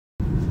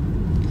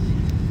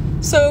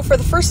So for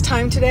the first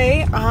time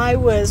today, I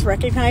was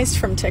recognized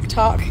from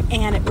TikTok,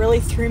 and it really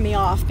threw me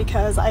off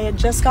because I had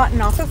just gotten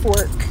off of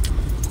work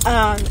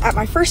at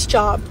my first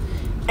job,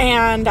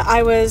 and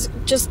I was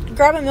just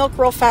grabbing milk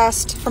real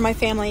fast for my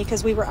family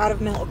because we were out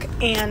of milk.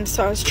 And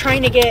so I was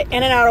trying to get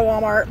in and out of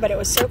Walmart, but it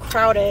was so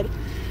crowded.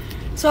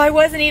 So I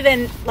wasn't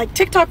even,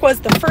 TikTok was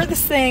the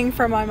furthest thing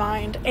from my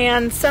mind.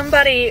 And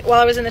somebody,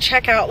 while I was in the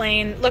checkout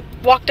lane,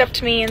 walked up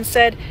to me and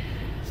said,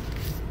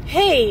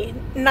 "Hey,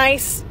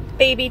 nice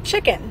baby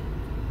chicken."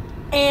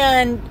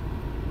 And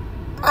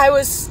I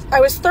was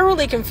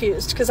thoroughly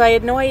confused because I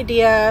had no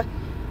idea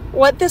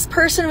what this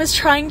person was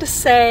trying to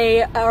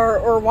say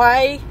or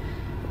why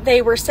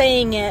they were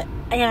saying it.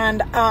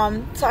 And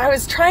so I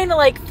was trying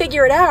to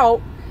figure it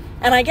out,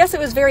 and I guess it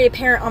was very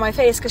apparent on my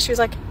face because she was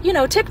like,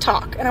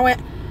 TikTok. And I went,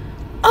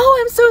 "Oh,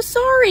 I'm so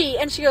sorry."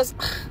 And she goes,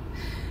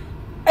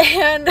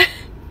 and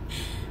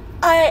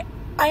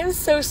I'm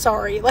so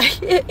sorry.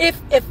 If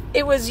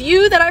it was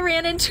you that I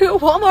ran into at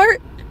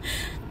Walmart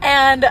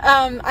and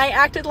I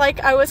acted like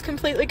I was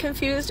completely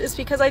confused, it's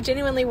because I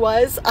genuinely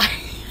was.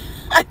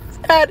 I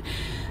had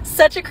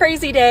such a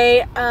crazy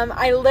day.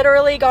 I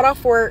literally got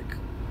off work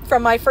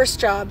from my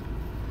first job,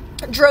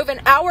 drove an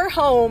hour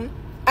home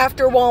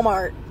after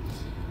Walmart,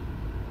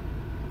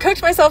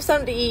 cooked myself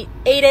something to eat,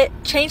 ate it,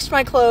 changed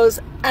my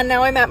clothes, and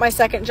now I'm at my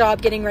second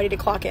job getting ready to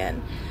clock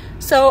in.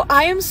 So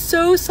I am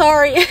so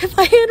sorry. If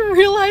I hadn't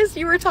realized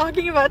you were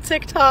talking about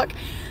TikTok,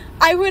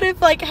 I would have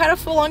had a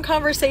full-on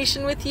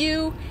conversation with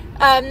you.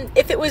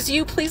 If it was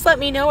you, please let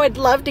me know. I'd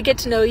love to get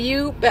to know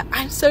you, but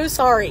I'm so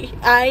sorry.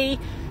 I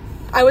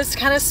was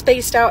kind of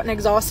spaced out and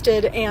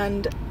exhausted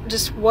and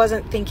just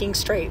wasn't thinking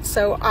straight.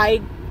 So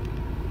I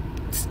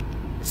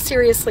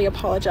seriously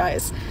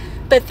apologize.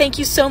 But thank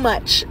you so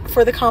much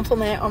for the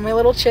compliment on my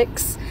little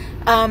chicks.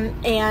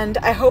 And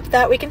I hope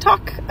that we can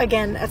talk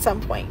again at some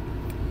point.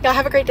 Y'all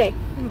have a great day.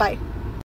 Bye.